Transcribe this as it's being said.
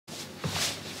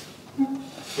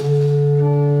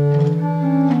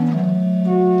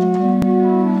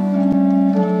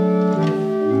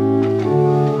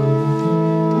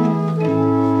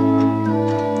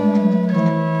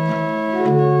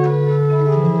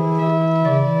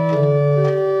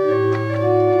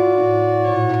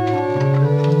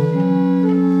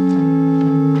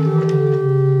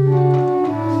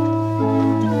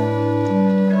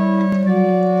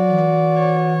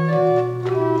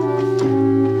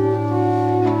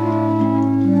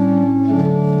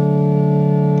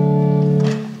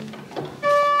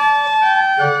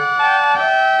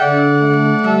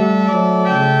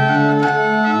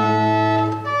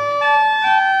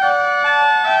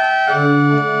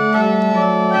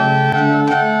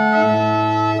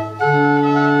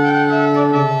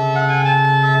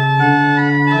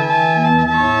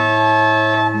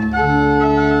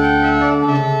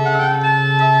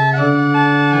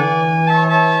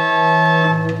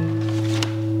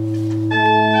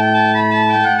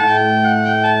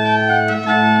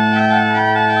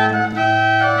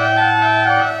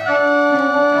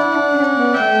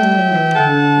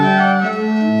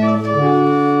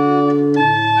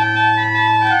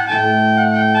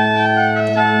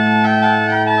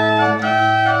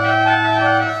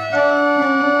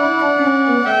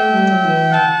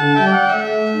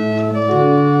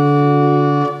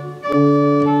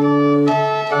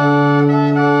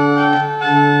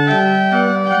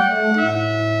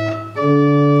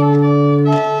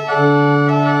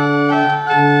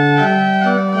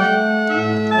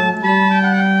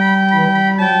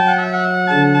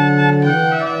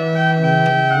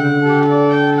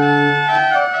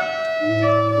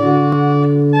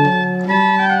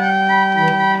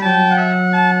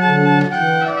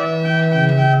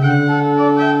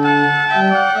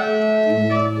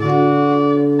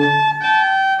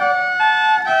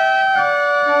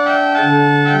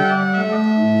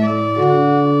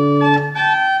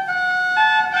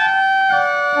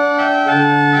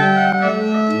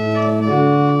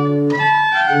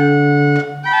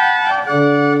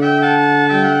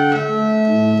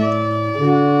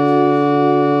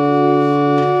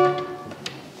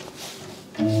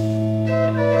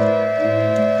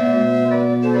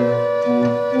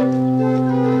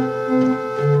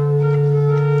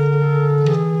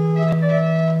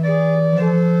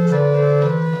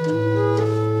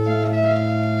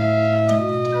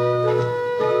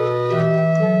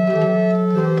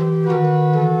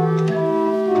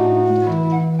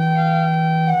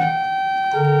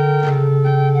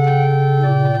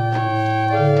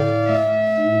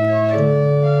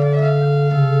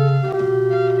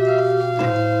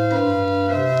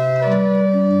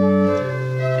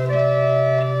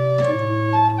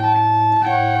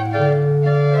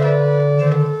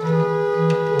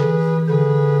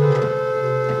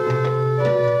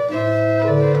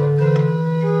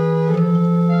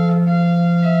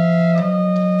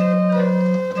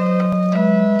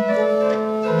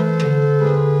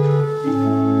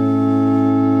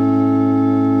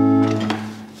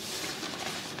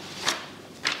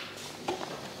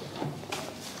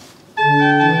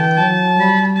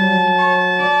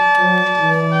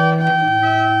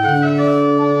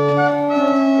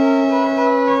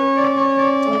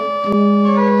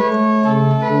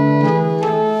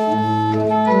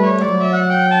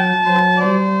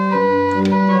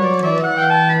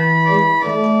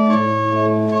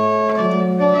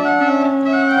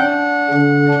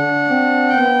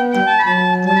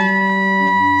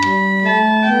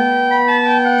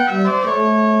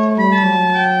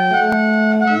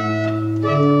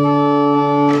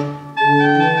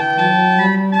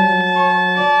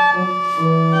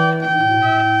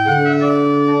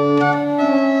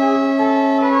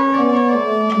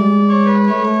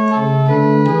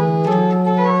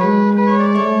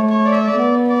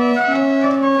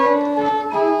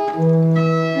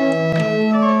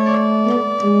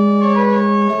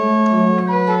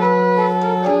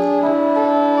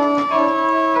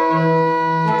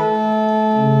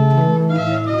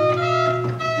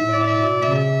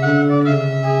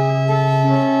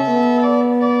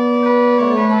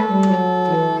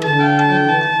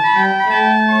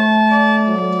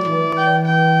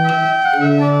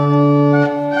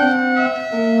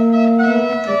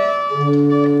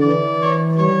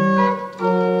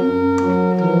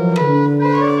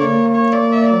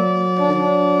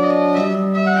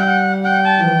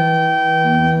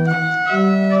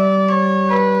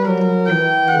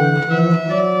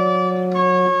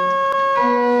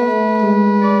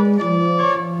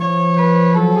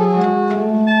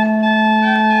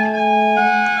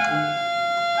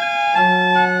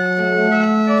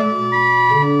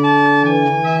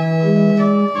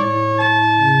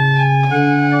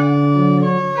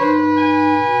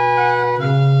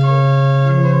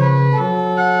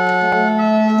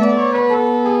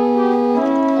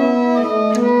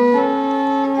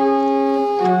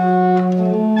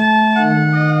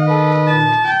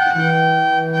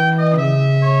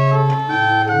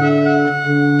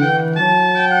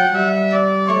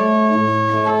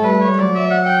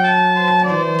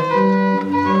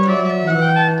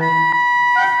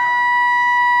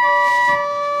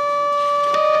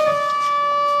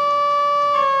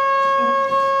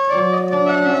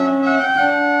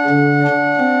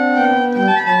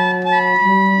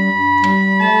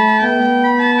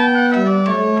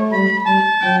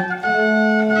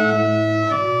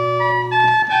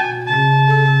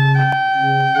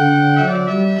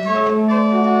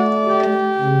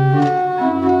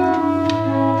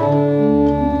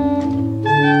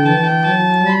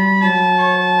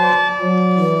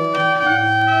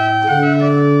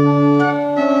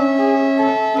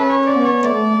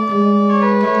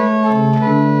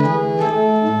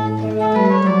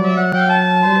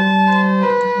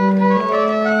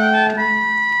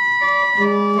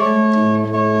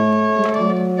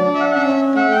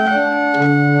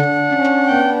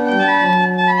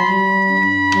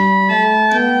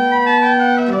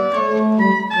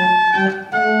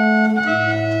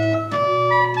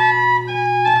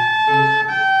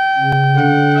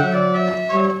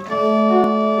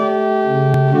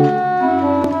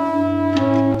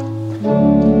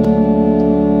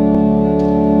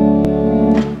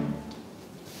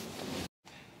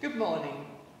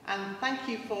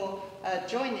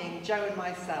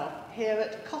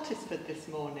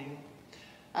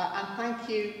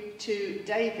you to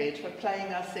David for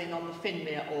playing us in on the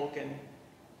Finmere organ.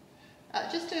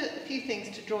 Just a few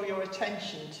things to draw your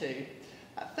attention to.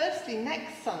 Firstly,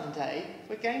 next Sunday,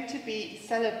 we're going to be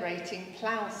celebrating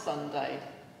Plough Sunday.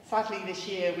 Sadly, this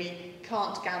year we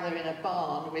can't gather in a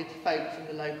barn with folk from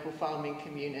the local farming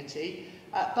community,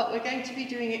 but we're going to be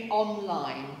doing it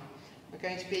online. We're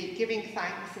going to be giving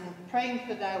thanks and praying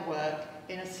for their work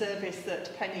in a service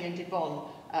that Penny and Yvonne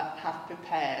have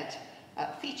prepared,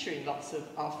 featuring lots of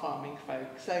our farming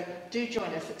folk. So do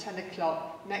join us at 10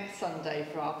 o'clock next Sunday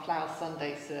for our Plough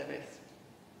Sunday service.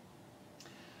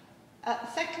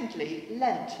 Secondly,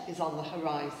 Lent is on the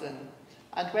horizon,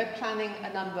 and we're planning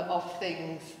a number of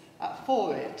things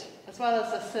for it, as well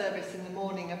as a service in the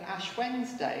morning of Ash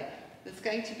Wednesday. There's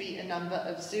going to be a number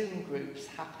of Zoom groups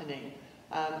happening,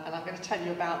 and I'm going to tell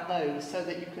you about those so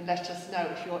that you can let us know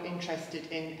if you're interested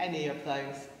in any of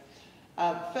those.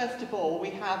 First of all,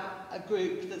 we have a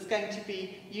group that's going to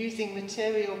be using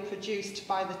material produced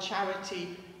by the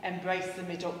charity Embrace the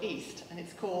Middle East, and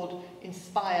it's called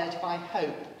Inspired by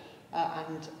Hope,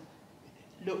 and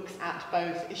looks at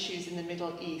both issues in the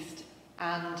Middle East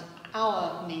and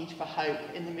our need for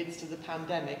hope in the midst of the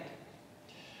pandemic.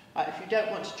 If you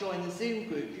don't want to join the Zoom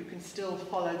group, you can still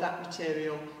follow that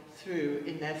material through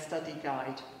in their study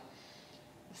guide.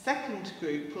 The second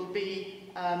group will be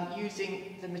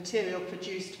using the material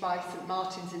produced by St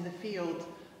Martin's in the Field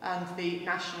and the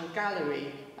National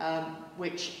Gallery,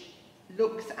 which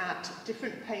looks at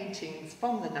different paintings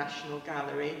from the National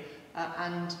Gallery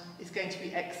and is going to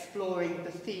be exploring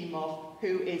the theme of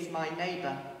Who is my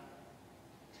neighbour?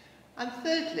 And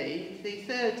thirdly, the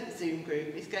third Zoom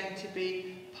group is going to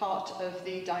be part of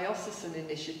the diocesan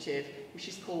initiative, which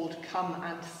is called Come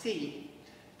and See.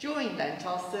 During Lent,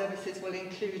 our services will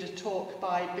include a talk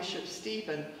by Bishop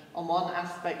Stephen on one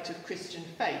aspect of Christian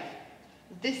faith.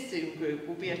 This Zoom group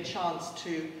will be a chance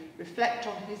to reflect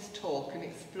on his talk and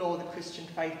explore the Christian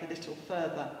faith a little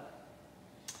further.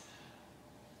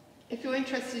 If you're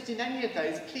interested in any of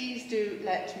those, please do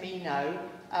let me know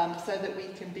so that we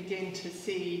can begin to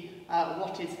see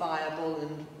what is viable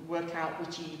and work out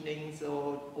which evenings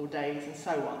or days and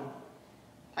so on.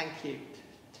 Thank you.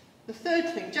 The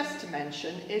third thing just to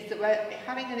mention is that we're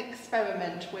having an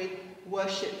experiment with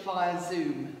worship via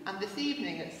Zoom, and this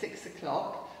evening at 6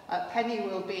 o'clock Penny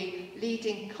will be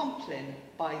leading Compline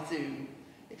by Zoom.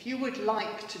 If you would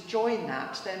like to join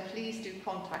that, then please do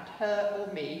contact her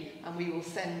or me and we will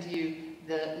send you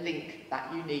the link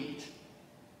that you need.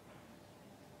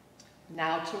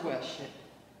 Now to worship.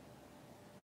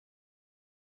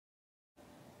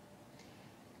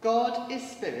 God is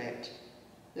spirit.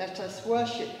 Let us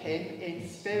worship him in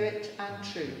spirit and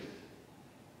truth.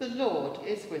 The Lord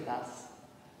is with us.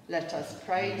 Let us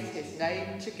praise his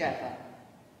name together.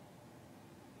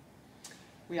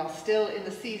 We are still in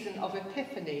the season of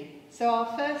Epiphany, so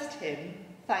our first hymn,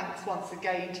 thanks once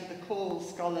again to the choral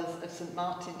scholars of St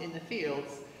Martin in the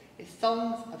Fields, is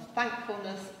songs of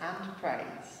thankfulness and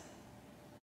praise.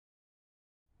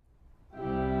 Thank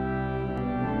you.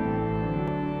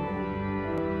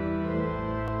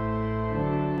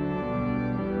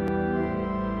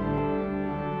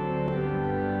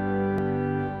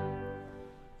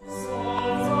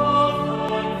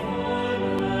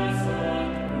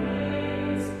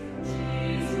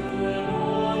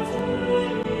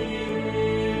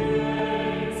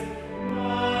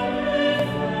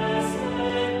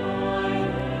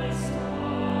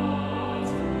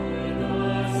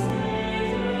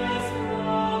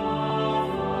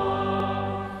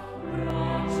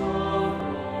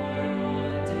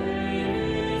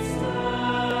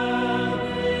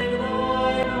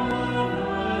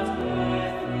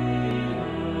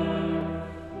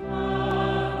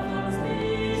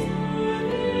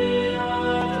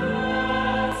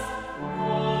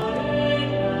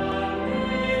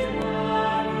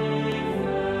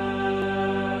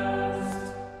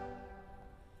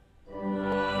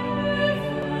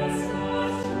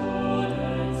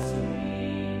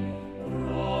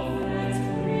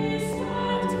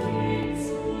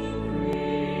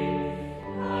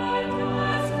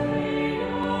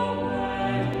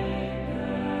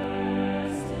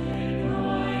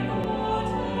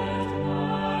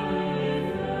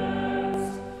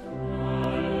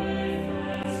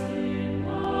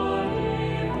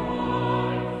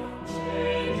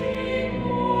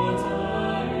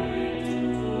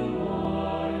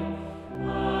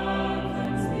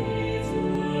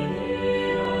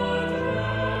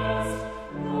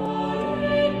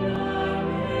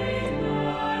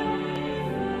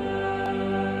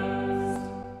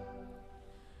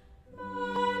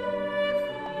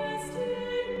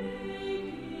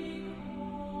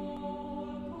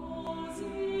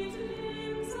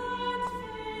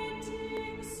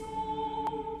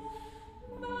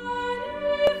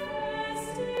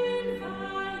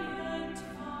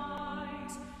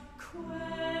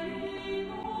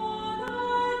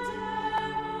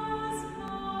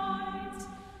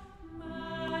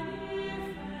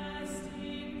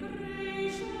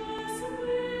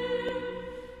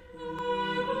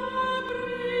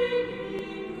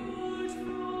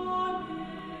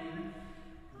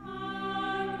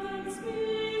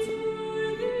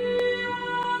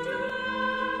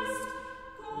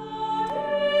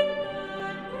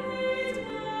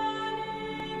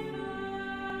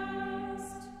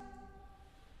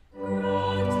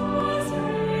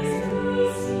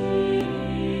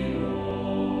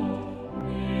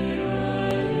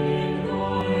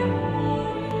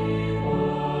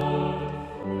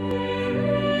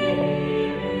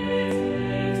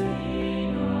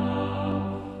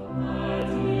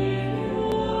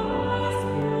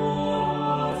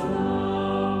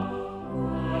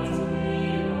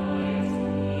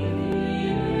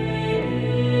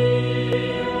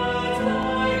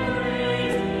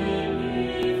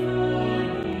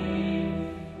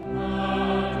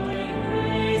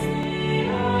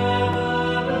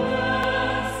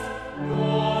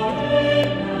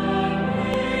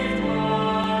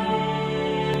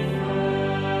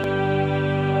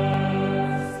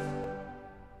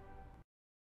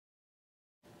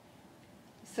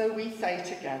 So we say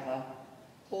together,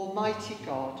 Almighty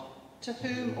God, to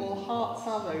whom all hearts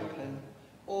are open,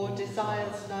 all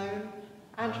desires known,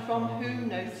 and from whom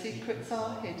no secrets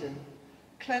are hidden,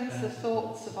 cleanse the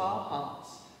thoughts of our hearts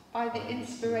by the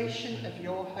inspiration of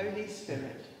your Holy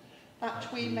Spirit,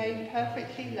 that we may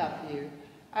perfectly love you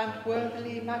and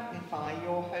worthily magnify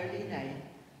your holy name,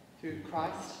 through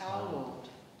Christ our Lord.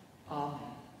 Amen.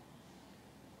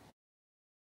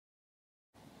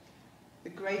 The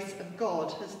grace of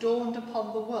God has dawned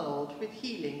upon the world with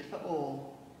healing for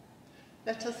all.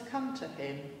 Let us come to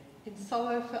him in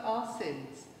sorrow for our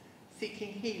sins,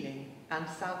 seeking healing and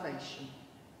salvation.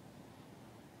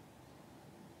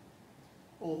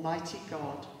 Almighty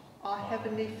God, our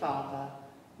Heavenly Father,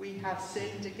 we have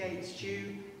sinned against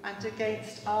you and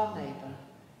against our neighbour,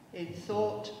 in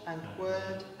thought and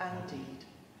word and deed,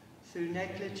 through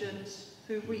negligence,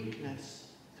 through weakness,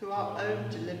 through our own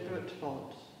deliberate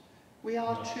faults. We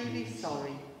are truly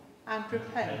sorry and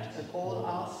repent of all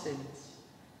our sins.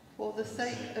 For the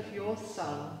sake of your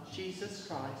Son, Jesus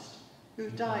Christ,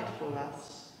 who died for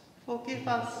us, forgive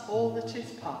us all that is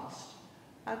past,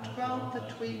 and grant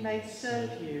that we may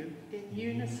serve you in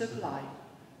newness of life,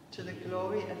 to the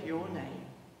glory of your name.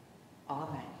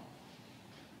 Amen.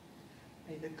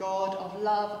 May the God of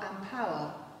love and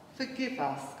power forgive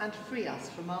us and free us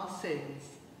from our sins,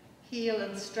 heal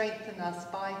and strengthen us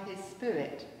by his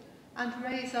Spirit, and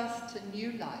raise us to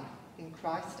new life in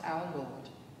Christ our Lord.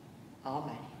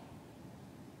 Amen.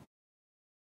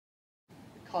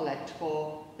 The collect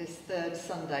for this third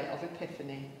Sunday of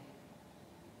Epiphany.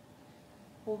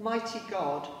 Almighty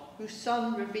God, whose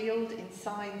Son revealed in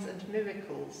signs and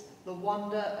miracles the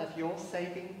wonder of your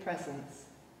saving presence,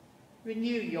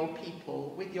 renew your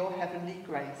people with your heavenly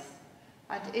grace,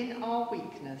 and in our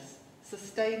weakness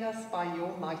sustain us by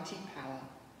your mighty power.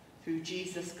 Through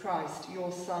Jesus Christ,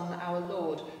 your Son, our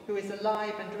Lord, who is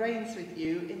alive and reigns with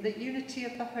you in the unity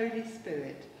of the Holy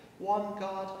Spirit, one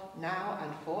God, now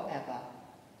and forever.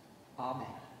 Amen.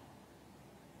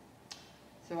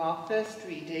 So our first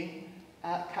reading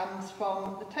comes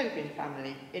from the Tobin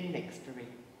family in Mixbury.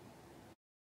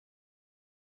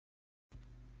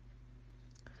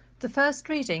 The first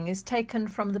reading is taken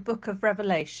from the book of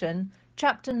Revelation,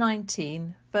 chapter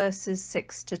 19, verses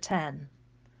 6 to 10.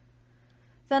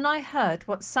 Then I heard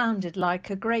what sounded like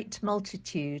a great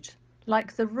multitude,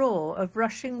 like the roar of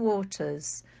rushing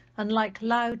waters, and like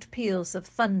loud peals of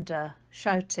thunder,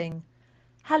 shouting,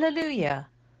 Hallelujah!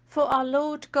 For our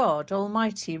Lord God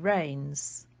Almighty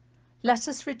reigns. Let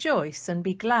us rejoice and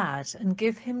be glad and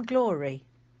give him glory.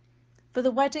 For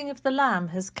the wedding of the Lamb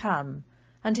has come,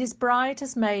 and his bride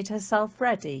has made herself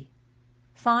ready.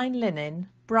 Fine linen,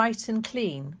 bright and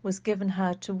clean, was given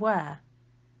her to wear.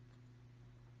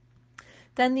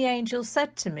 Then the angel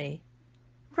said to me,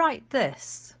 Write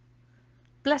this,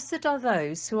 Blessed are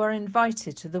those who are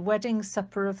invited to the wedding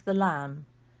supper of the Lamb.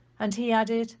 And he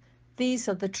added, These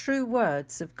are the true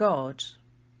words of God.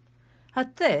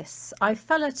 At this I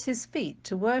fell at his feet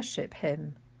to worship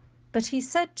him. But he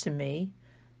said to me,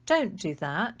 Don't do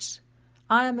that.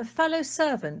 I am a fellow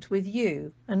servant with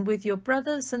you and with your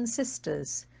brothers and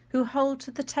sisters who hold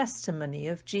to the testimony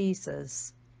of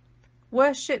Jesus.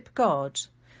 Worship God,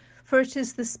 for it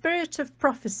is the spirit of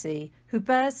prophecy who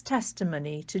bears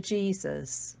testimony to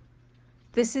Jesus.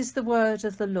 This is the word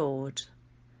of the Lord.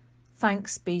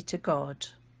 Thanks be to God.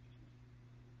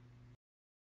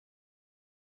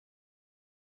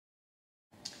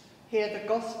 Hear the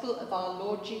gospel of our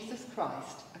Lord Jesus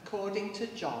Christ according to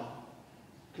John.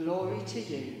 Glory to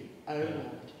you, O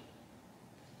Lord.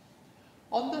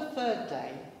 On the third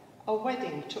day, a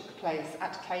wedding took place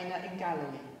at Cana in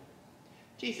Galilee.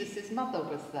 Jesus' mother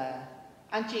was there,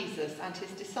 and Jesus and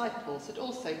his disciples had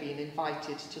also been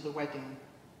invited to the wedding.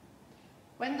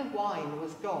 When the wine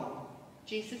was gone,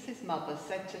 Jesus' mother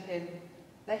said to him,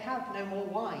 They have no more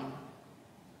wine.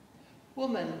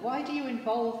 Woman, why do you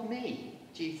involve me?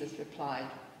 Jesus replied,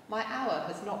 My hour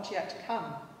has not yet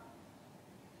come.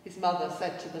 His mother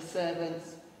said to the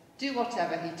servants, Do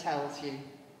whatever he tells you.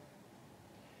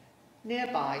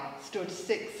 Nearby stood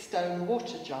 6 stone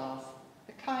water jars,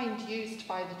 the kind used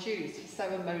by the Jews for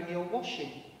ceremonial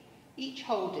washing, each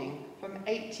holding from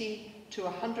 80 to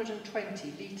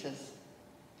 120 litres.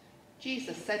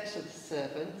 Jesus said to the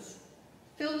servants,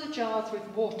 Fill the jars with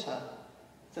water.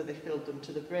 So they filled them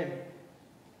to the brim.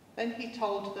 Then he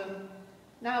told them,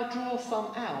 Now draw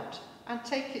some out and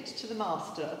take it to the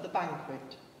master of the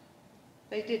banquet.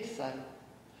 They did so,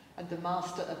 and the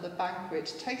master of the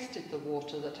banquet tasted the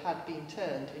water that had been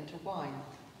turned into wine.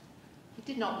 He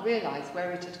did not realize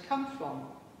where it had come from,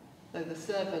 though the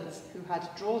servants who had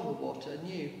drawn the water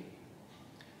knew.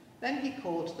 Then he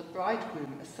called the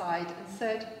bridegroom aside and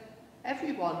said,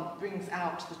 "Everyone brings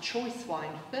out the choice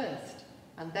wine first,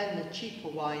 and then the cheaper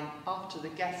wine after the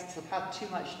guests have had too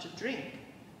much to drink.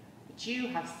 But you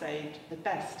have saved the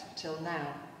best till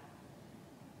now."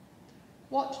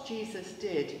 What Jesus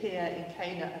did here in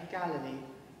Cana of Galilee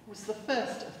was the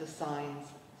first of the signs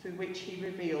through which he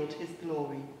revealed his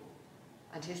glory,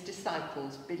 and his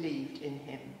disciples believed in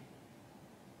him.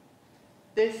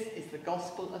 This is the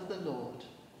gospel of the Lord.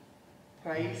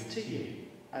 Praise to you,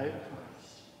 O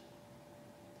Christ.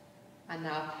 And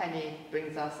now Penny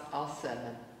brings us our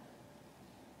sermon.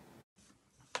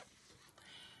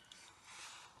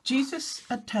 Jesus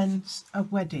attends a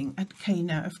wedding at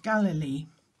Cana of Galilee.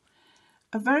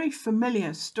 A very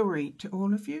familiar story to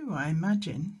all of you, I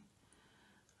imagine.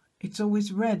 It's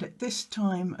always read at this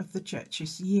time of the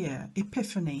church's year,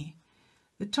 Epiphany,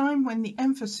 the time when the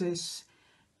emphasis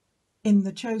in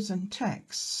the chosen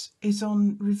texts is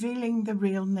on revealing the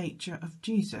real nature of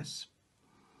Jesus.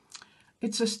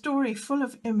 It's a story full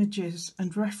of images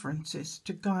and references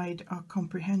to guide our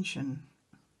comprehension.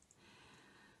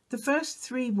 The first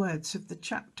 3 words of the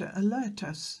chapter alert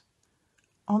us.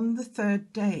 On the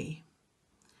third day.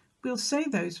 We'll say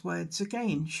those words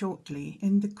again shortly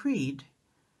in the Creed.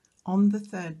 On the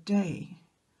third day.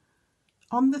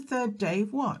 On the third day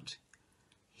what?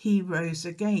 He rose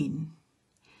again.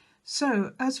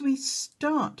 So, as we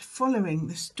start following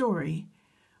the story,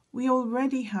 we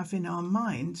already have in our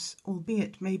minds,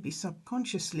 albeit maybe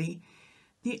subconsciously,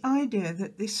 the idea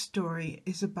that this story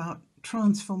is about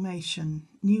transformation,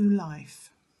 new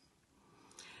life.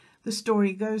 The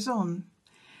story goes on.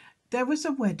 There was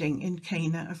a wedding in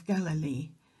Cana of Galilee,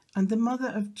 and the mother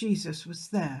of Jesus was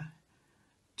there.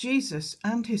 Jesus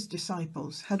and his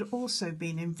disciples had also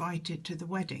been invited to the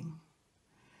wedding.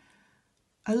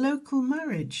 A local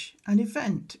marriage, an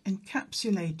event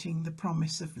encapsulating the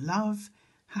promise of love,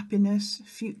 happiness,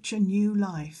 future new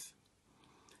life.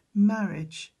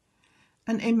 Marriage,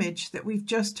 an image that we've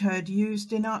just heard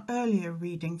used in our earlier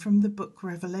reading from the book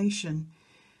Revelation,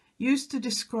 used to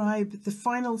describe the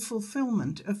final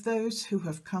fulfillment of those who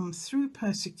have come through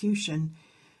persecution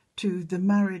to the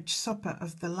marriage supper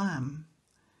of the Lamb.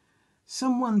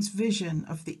 Someone's vision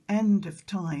of the end of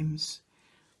times,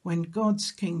 when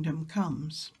God's kingdom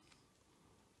comes.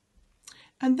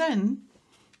 And then,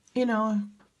 in our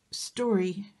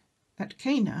story at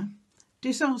Cana,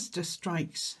 disaster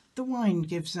strikes, the wine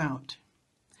gives out.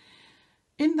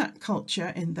 In that culture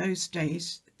in those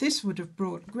days, this would have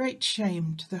brought great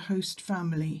shame to the host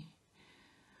family.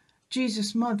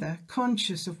 Jesus' mother,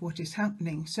 conscious of what is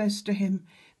happening, says to him,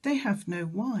 "They have no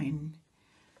wine."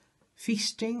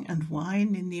 Feasting and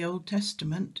wine in the Old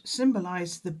Testament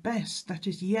symbolize the best that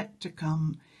is yet to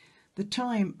come, the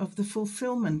time of the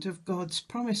fulfillment of God's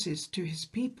promises to his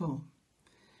people.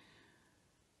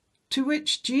 To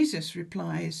which Jesus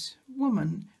replies,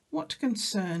 "Woman, what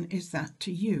concern is that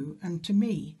to you and to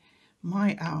me?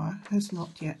 My hour has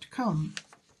not yet come."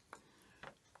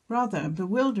 Rather a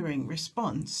bewildering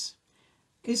response.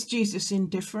 Is Jesus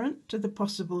indifferent to the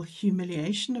possible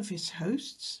humiliation of his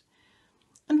hosts?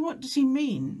 And what does he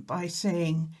mean by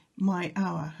saying, "My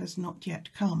hour has not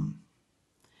yet come"?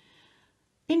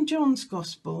 In John's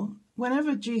Gospel,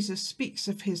 whenever Jesus speaks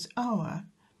of his hour,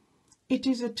 it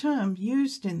is a term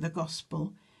used in the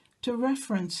Gospel to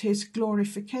reference his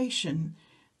glorification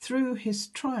through his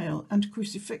trial and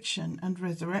crucifixion and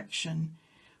resurrection,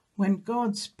 when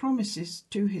God's promises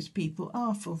to his people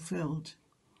are fulfilled.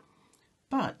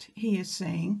 But, he is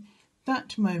saying,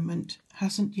 that moment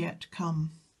hasn't yet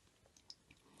come.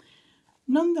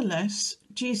 Nonetheless,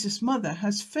 Jesus' mother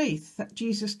has faith that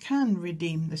Jesus can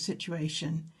redeem the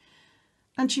situation,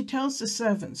 and she tells the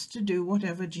servants to do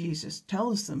whatever Jesus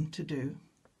tells them to do.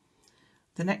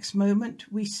 The next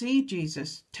moment we see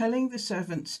Jesus telling the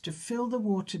servants to fill the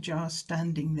water jars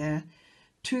standing there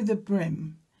to the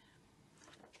brim.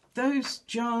 Those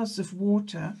jars of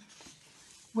water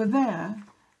were there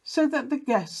so that the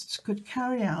guests could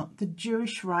carry out the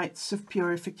Jewish rites of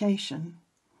purification.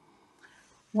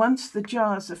 Once the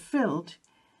jars are filled,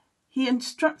 he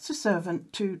instructs a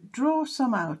servant to draw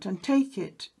some out and take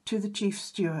it to the chief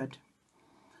steward.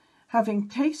 Having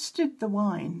tasted the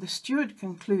wine, the steward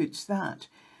concludes that,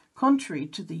 contrary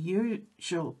to the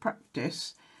usual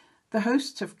practice, the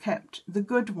hosts have kept the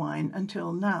good wine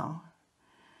until now.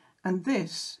 And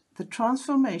this, the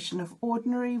transformation of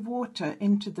ordinary water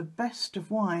into the best of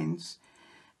wines,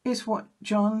 is what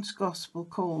John's Gospel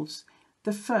calls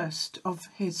the first of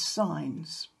his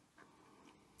signs.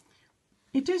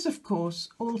 It is, of course,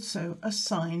 also a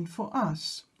sign for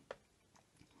us.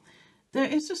 There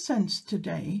is a sense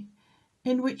today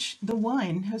in which the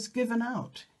wine has given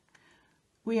out,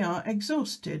 We are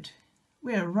exhausted.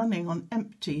 We are running on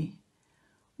empty.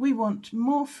 We want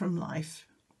more from life.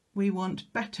 We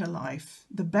want better life,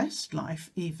 the best life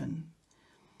even.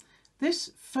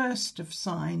 This first of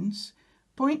signs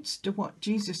points to what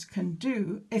Jesus can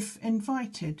do if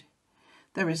invited.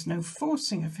 There is no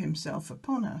forcing of himself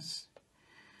upon us.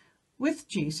 With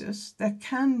Jesus, there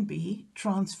can be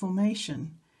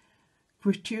transformation,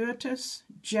 gratuitous,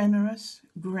 generous,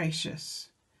 gracious.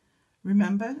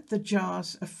 Remember, the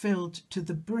jars are filled to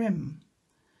the brim.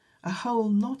 A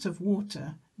whole lot of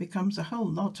water becomes a whole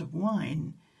lot of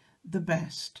wine, the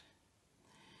best.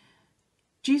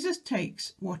 Jesus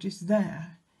takes what is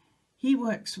there. He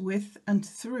works with and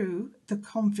through the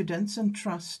confidence and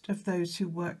trust of those who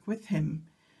work with him.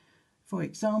 For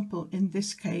example, in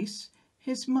this case,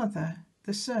 his mother,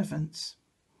 the servants.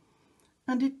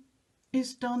 And it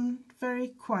is done very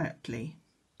quietly.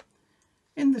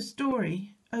 In the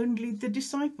story, only the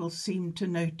disciples seem to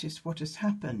notice what has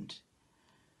happened,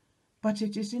 but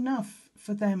it is enough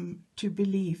for them to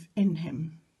believe in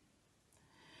him.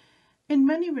 In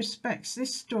many respects,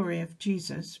 this story of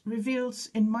Jesus reveals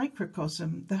in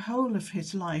microcosm the whole of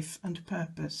his life and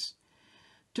purpose: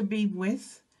 to be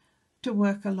with, to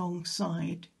work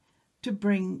alongside, to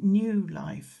bring new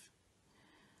life.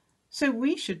 So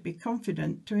we should be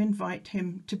confident to invite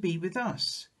him to be with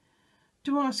us,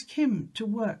 to ask him to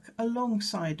work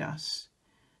alongside us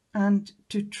and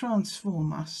to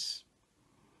transform us.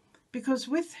 Because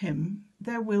with him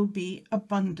there will be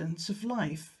abundance of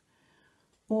life.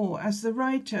 Or, as the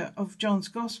writer of John's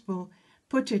Gospel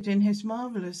put it in his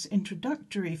marvellous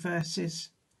introductory verses,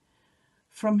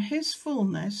 from his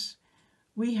fullness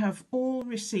we have all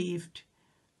received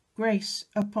grace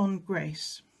upon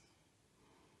grace.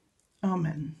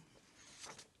 Amen.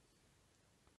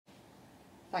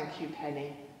 Thank you,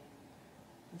 Penny.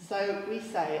 And so we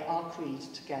say our creed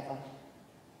together.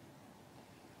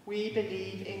 We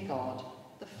believe in God,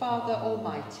 the Father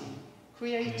Almighty,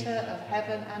 creator of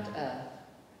heaven and earth.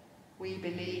 We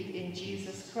believe in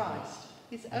Jesus Christ,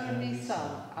 his only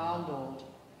Son, our Lord,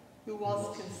 who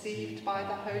was conceived by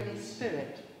the Holy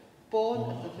Spirit,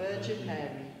 born of the Virgin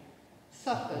Mary,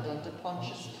 suffered under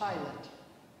Pontius Pilate,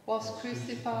 was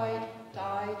crucified,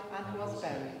 died, and was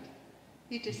buried.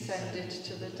 He descended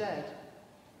to the dead.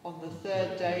 On the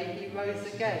third day he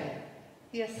rose again.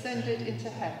 He ascended into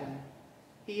heaven.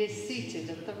 He is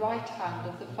seated at the right hand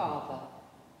of the Father,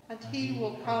 and he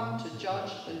will come to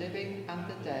judge the living and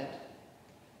the dead.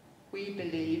 We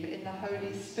believe in the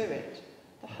Holy Spirit,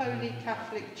 the Holy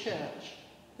Catholic Church,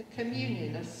 the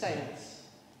communion of saints,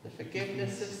 the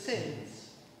forgiveness of sins,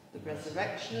 the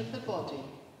resurrection of the body,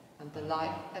 and the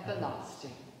life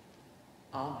everlasting.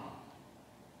 Amen.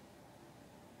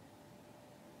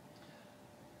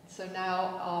 So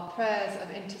now our prayers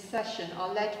of intercession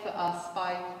are led for us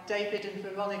by David and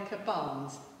Veronica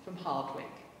Barnes from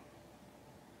Hardwick.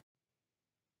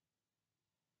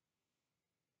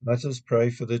 Let us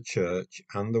pray for the Church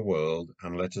and the world,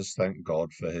 and let us thank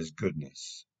God for his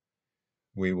goodness.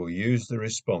 We will use the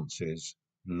responses,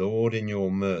 Lord, in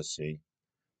your mercy,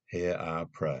 hear our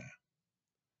prayer.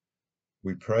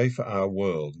 We pray for our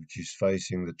world, which is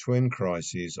facing the twin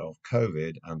crises of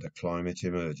COVID and a climate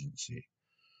emergency.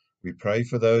 We pray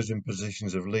for those in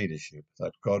positions of leadership,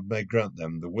 that God may grant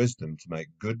them the wisdom to make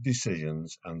good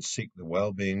decisions and seek the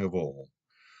well-being of all.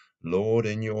 Lord,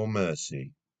 in your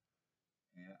mercy,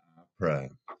 hear our prayer.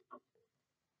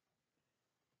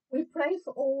 We pray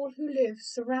for all who live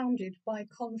surrounded by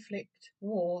conflict,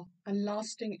 war, and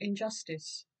lasting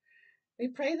injustice. We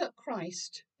pray that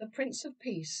Christ, the Prince of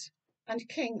Peace and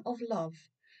King of Love,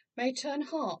 may turn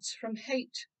hearts from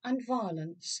hate and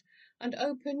violence and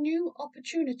open new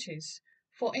opportunities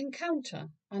for encounter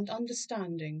and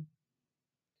understanding.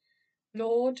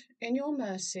 Lord, in your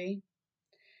mercy,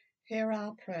 hear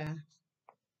our prayer.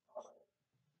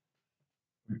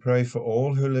 We pray for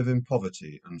all who live in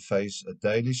poverty and face a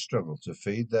daily struggle to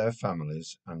feed their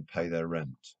families and pay their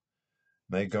rent.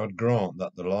 May God grant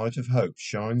that the light of hope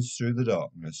shines through the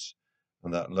darkness,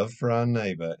 and that love for our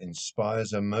neighbour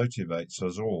inspires and motivates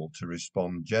us all to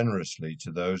respond generously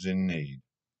to those in need.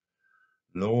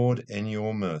 Lord, in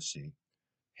your mercy,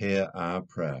 hear our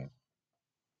prayer.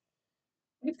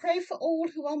 We pray for all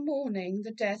who are mourning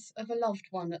the death of a loved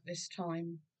one at this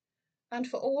time, and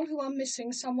for all who are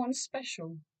missing someone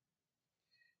special.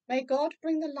 May God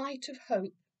bring the light of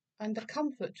hope and the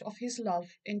comfort of his love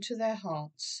into their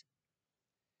hearts.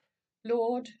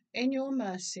 Lord, in your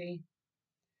mercy,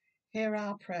 hear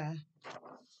our prayer.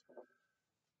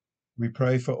 We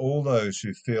pray for all those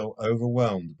who feel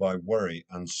overwhelmed by worry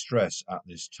and stress at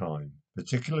this time,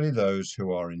 particularly those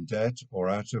who are in debt or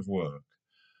out of work.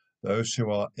 those who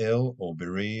are ill or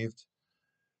bereaved.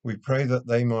 We pray that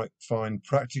they might find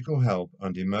practical help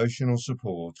and emotional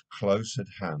support close at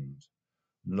hand.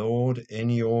 Lord, in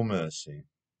your mercy,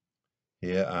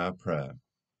 hear our prayer.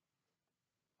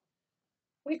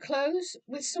 We close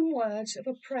with some words of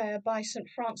a prayer by St.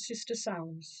 Francis de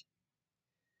Sales.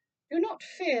 Do not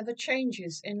fear the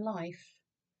changes in life.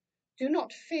 Do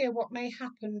not fear what may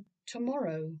happen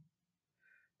tomorrow.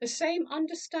 The same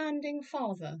understanding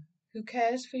Father who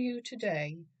cares for you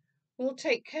today will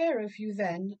take care of you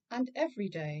then and every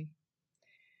day.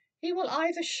 He will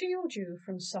either shield you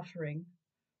from suffering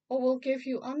or will give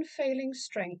you unfailing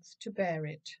strength to bear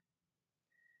it.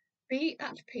 Be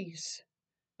at peace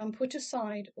and put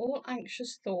aside all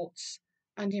anxious thoughts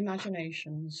and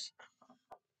imaginations.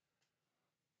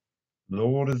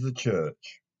 Lord of the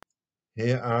Church,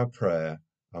 hear our prayer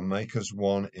and make us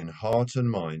one in heart and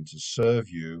mind to serve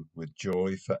you with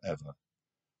joy forever.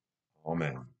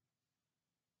 Amen.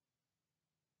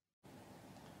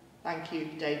 Thank you,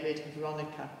 David and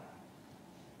Veronica.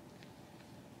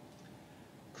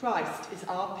 Christ is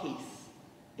our peace.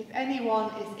 If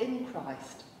anyone is in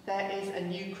Christ, there is a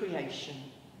new creation.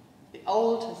 The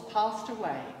old has passed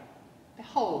away.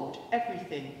 Behold,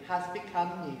 everything has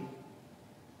become new.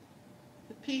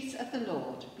 The peace of the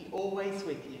Lord be always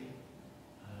with you.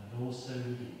 And also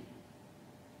with you.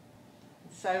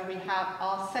 So we have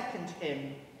our second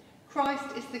hymn,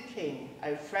 Christ is the King,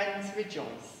 O friends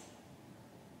rejoice.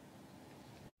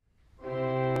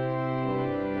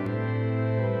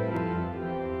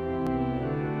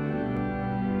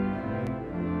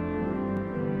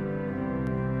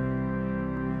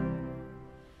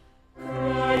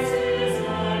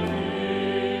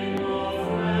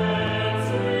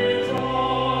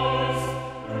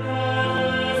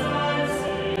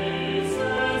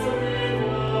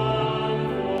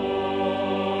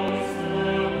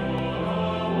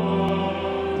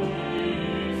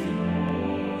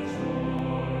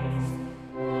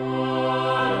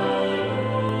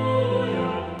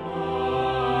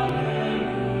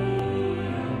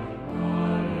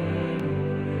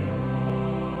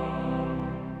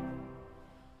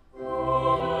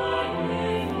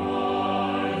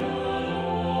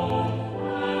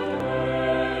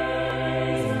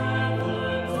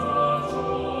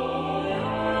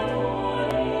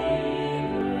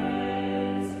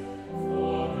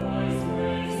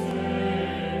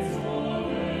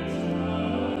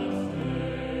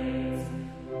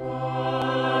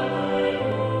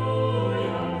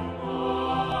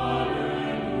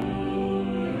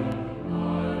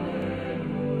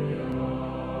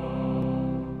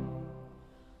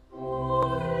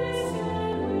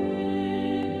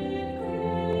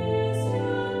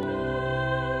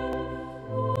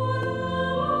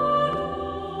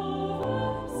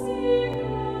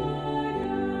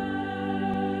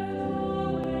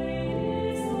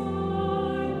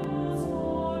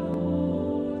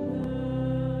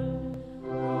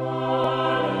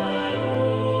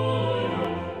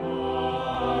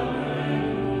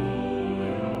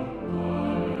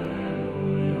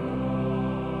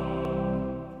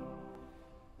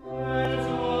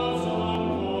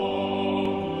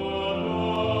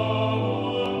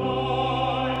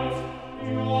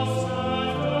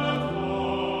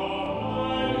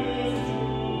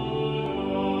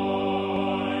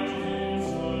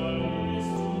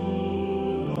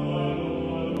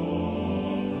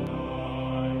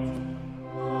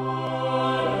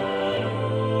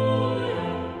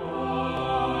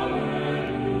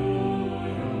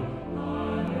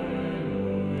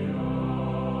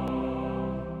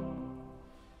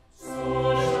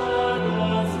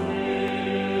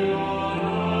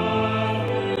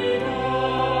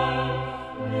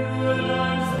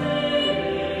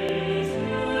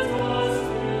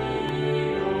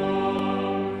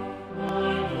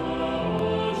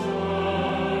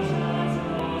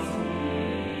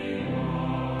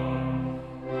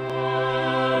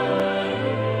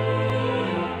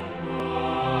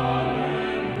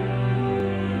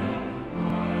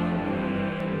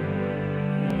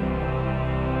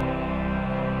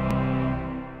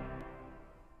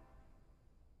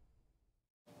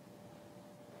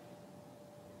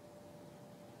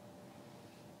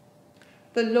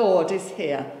 The Lord is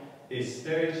here. His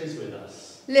Spirit is with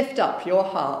us. Lift up your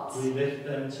hearts. We lift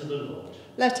them to the Lord.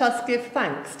 Let us give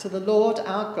thanks to the Lord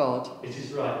our God. It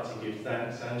is right to give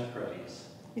thanks and praise.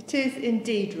 It is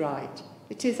indeed right.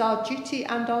 It is our duty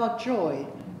and our joy,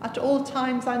 at all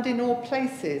times and in all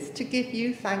places, to give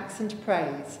you thanks and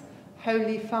praise.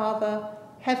 Holy Father,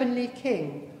 Heavenly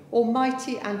King,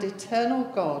 Almighty and eternal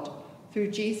God,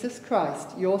 through Jesus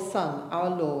Christ, your Son, our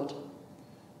Lord.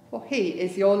 For he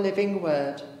is your living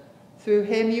word. Through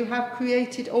him you have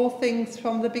created all things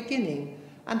from the beginning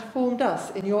and formed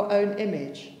us in your own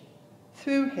image.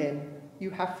 Through him you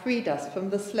have freed us from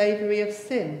the slavery of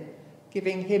sin,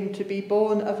 giving him to be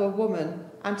born of a woman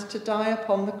and to die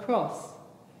upon the cross.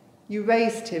 You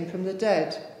raised him from the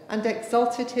dead and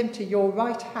exalted him to your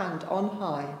right hand on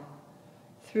high.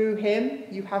 Through him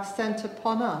you have sent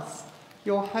upon us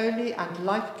your holy and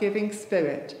life-giving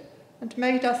Spirit and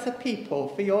made us a people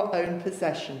for your own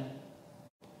possession.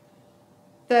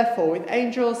 Therefore, with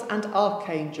angels and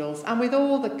archangels and with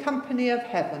all the company of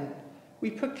heaven, we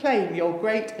proclaim your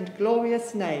great and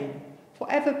glorious name,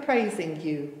 forever praising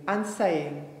you and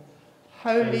saying,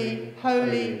 Holy,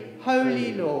 holy,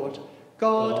 holy Lord,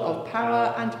 God of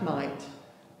power and might.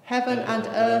 Heaven and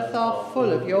earth are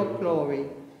full of your glory.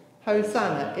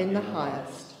 Hosanna in the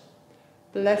highest.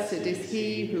 Blessed is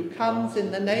he who comes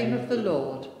in the name of the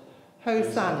Lord.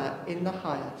 Hosanna in the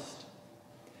highest.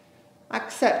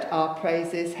 Accept our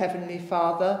praises, Heavenly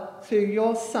Father, through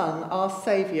your Son, our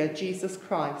Saviour, Jesus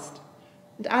Christ.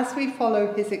 And as we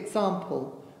follow his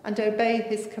example and obey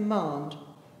his command,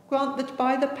 grant that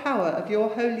by the power of your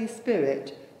Holy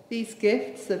Spirit, these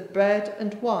gifts of bread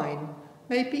and wine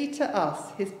may be to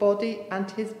us his body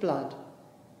and his blood.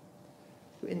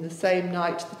 Who in the same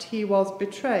night that he was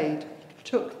betrayed,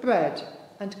 took bread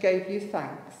and gave you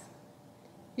thanks.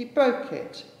 He broke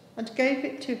it and gave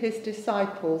it to his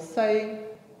disciples, saying,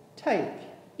 Take,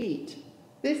 eat,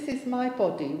 this is my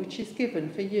body which is given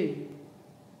for you.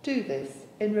 Do this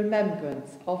in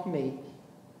remembrance of me.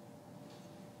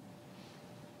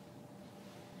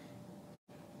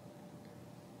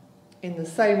 In the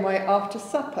same way, after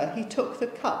supper, he took the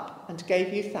cup and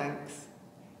gave you thanks.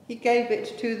 He gave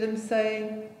it to them,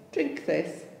 saying, Drink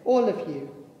this, all of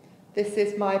you. This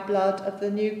is my blood of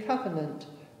the new covenant,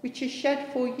 which is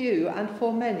shed for you and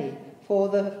for many for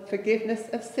the forgiveness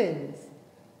of sins.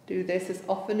 Do this as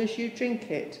often as you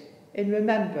drink it, in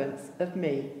remembrance of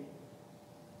me.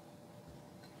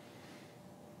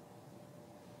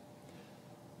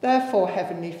 Therefore,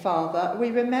 Heavenly Father, we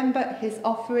remember his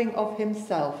offering of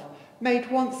himself,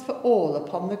 made once for all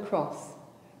upon the cross.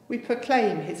 We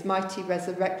proclaim his mighty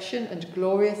resurrection and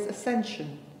glorious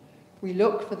ascension. We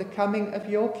look for the coming of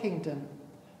your kingdom.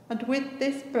 And with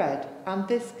this bread and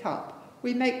this cup,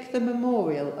 we make the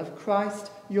memorial of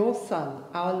Christ, your Son,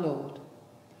 our Lord.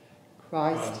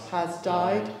 Christ has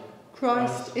died,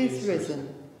 Christ is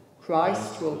risen,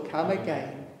 Christ will come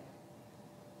again.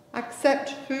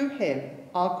 Accept through him,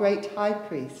 our great high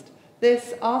priest,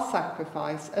 this our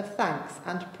sacrifice of thanks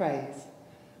and praise.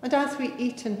 And as we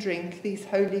eat and drink these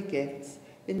holy gifts,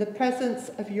 in the presence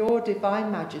of your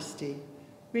divine majesty,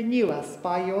 renew us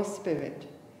by your Spirit,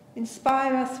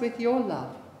 inspire us with your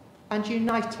love, and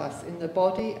unite us in the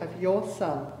body of your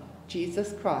Son,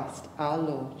 Jesus Christ, our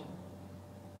Lord.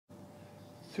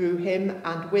 Through him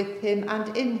and with him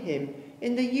and in him,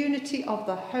 in the unity of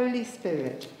the Holy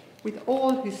Spirit, with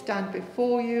all who stand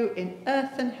before you in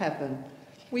earth and heaven,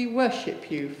 we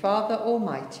worship you, Father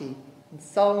Almighty, in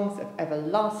songs of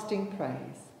everlasting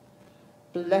praise.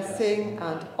 Blessing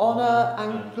and honour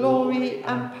and glory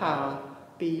and power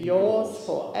be yours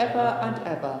for ever and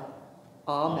ever.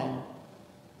 Amen.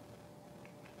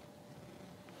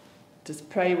 Let us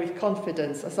pray with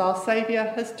confidence as our Saviour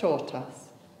has taught us.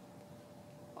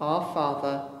 Our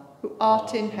Father, who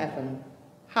art in heaven,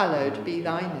 hallowed be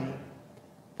thy name.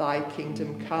 Thy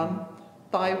kingdom come,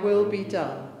 thy will be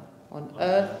done, on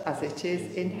earth as it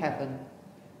is in heaven.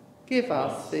 Give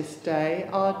us this day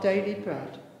our daily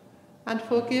bread, and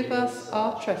forgive us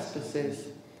our trespasses,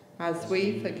 as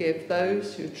we forgive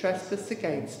those who trespass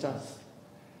against us.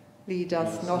 Lead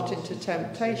us not into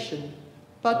temptation,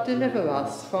 but deliver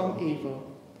us from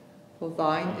evil. For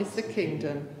thine is the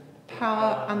kingdom,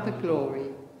 power and the glory,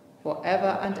 for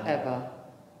ever and ever.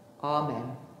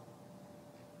 Amen.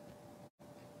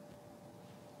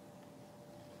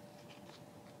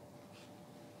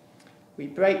 We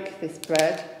break this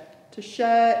bread to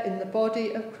share in the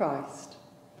body of Christ.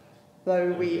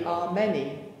 Though we are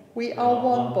many, we are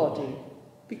one body,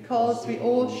 because we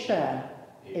all share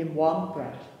in one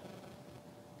bread.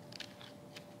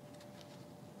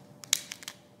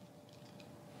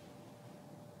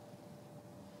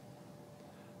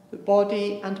 The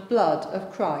body and blood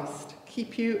of Christ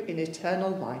keep you in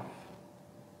eternal life.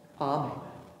 Amen.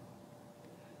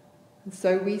 And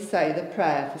so we say the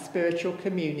prayer for spiritual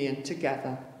communion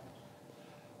together.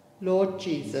 Lord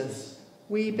Jesus,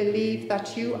 we believe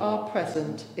that you are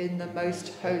present in the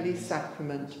most holy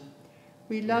sacrament.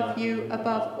 We love you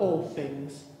above all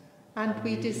things, and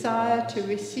we desire to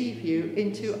receive you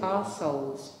into our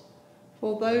souls.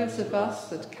 For those of us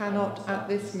that cannot at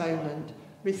this moment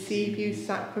receive you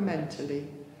sacramentally,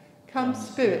 come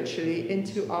spiritually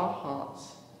into our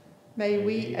hearts. May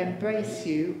we embrace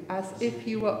you as if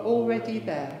you were already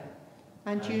there,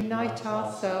 and unite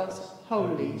ourselves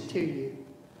wholly to you.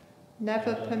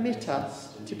 Never permit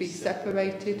us to be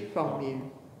separated from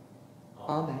you.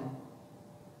 Amen.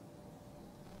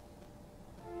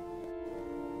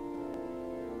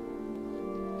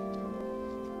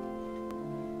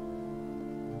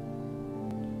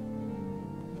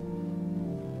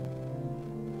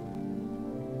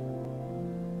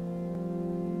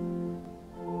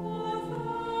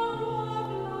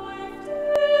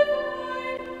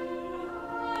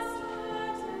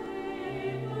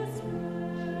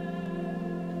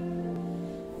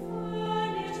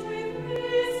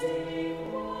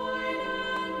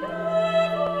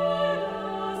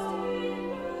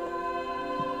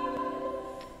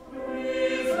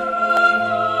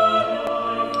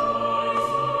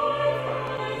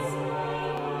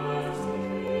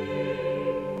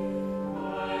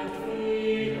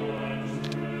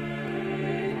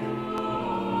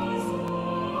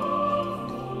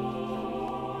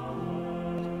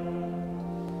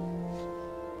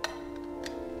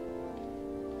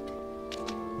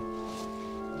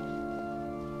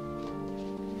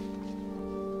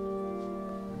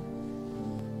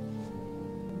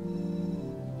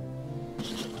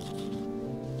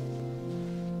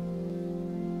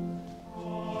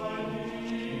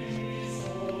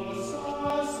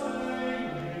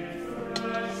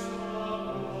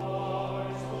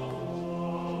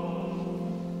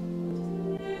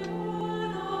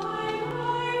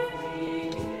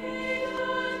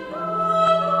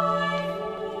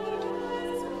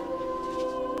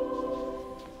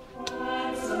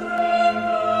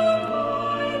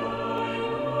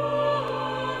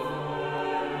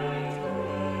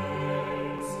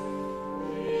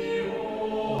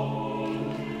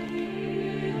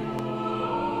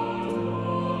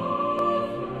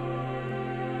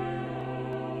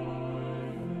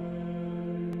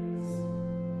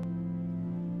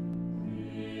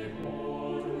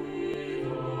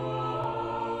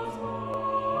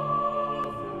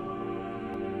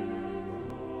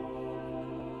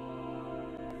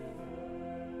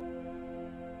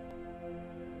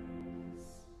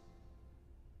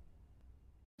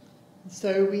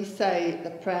 So we say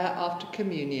the prayer after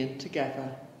communion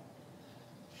together.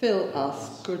 Fill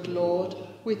us, good Lord,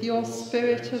 with your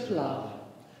spirit of love,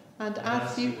 and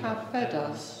as you have fed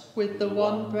us with the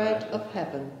one bread of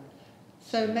heaven,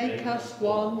 so make us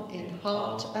one in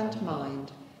heart and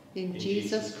mind, in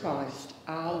Jesus Christ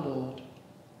our Lord.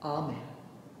 Amen.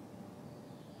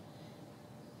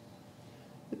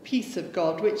 The peace of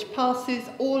God, which passes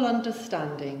all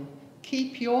understanding,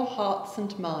 keep your hearts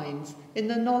and minds in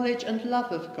the knowledge and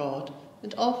love of God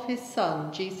and of his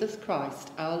Son, Jesus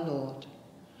Christ our Lord.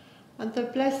 And the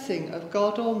blessing of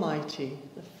God Almighty,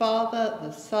 the Father,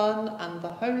 the Son, and the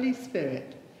Holy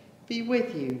Spirit be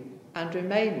with you and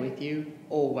remain with you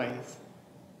always.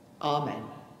 Amen.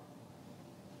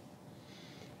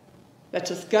 Let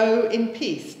us go in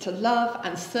peace to love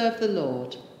and serve the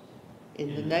Lord.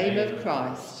 In the name of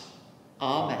Christ.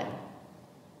 Amen.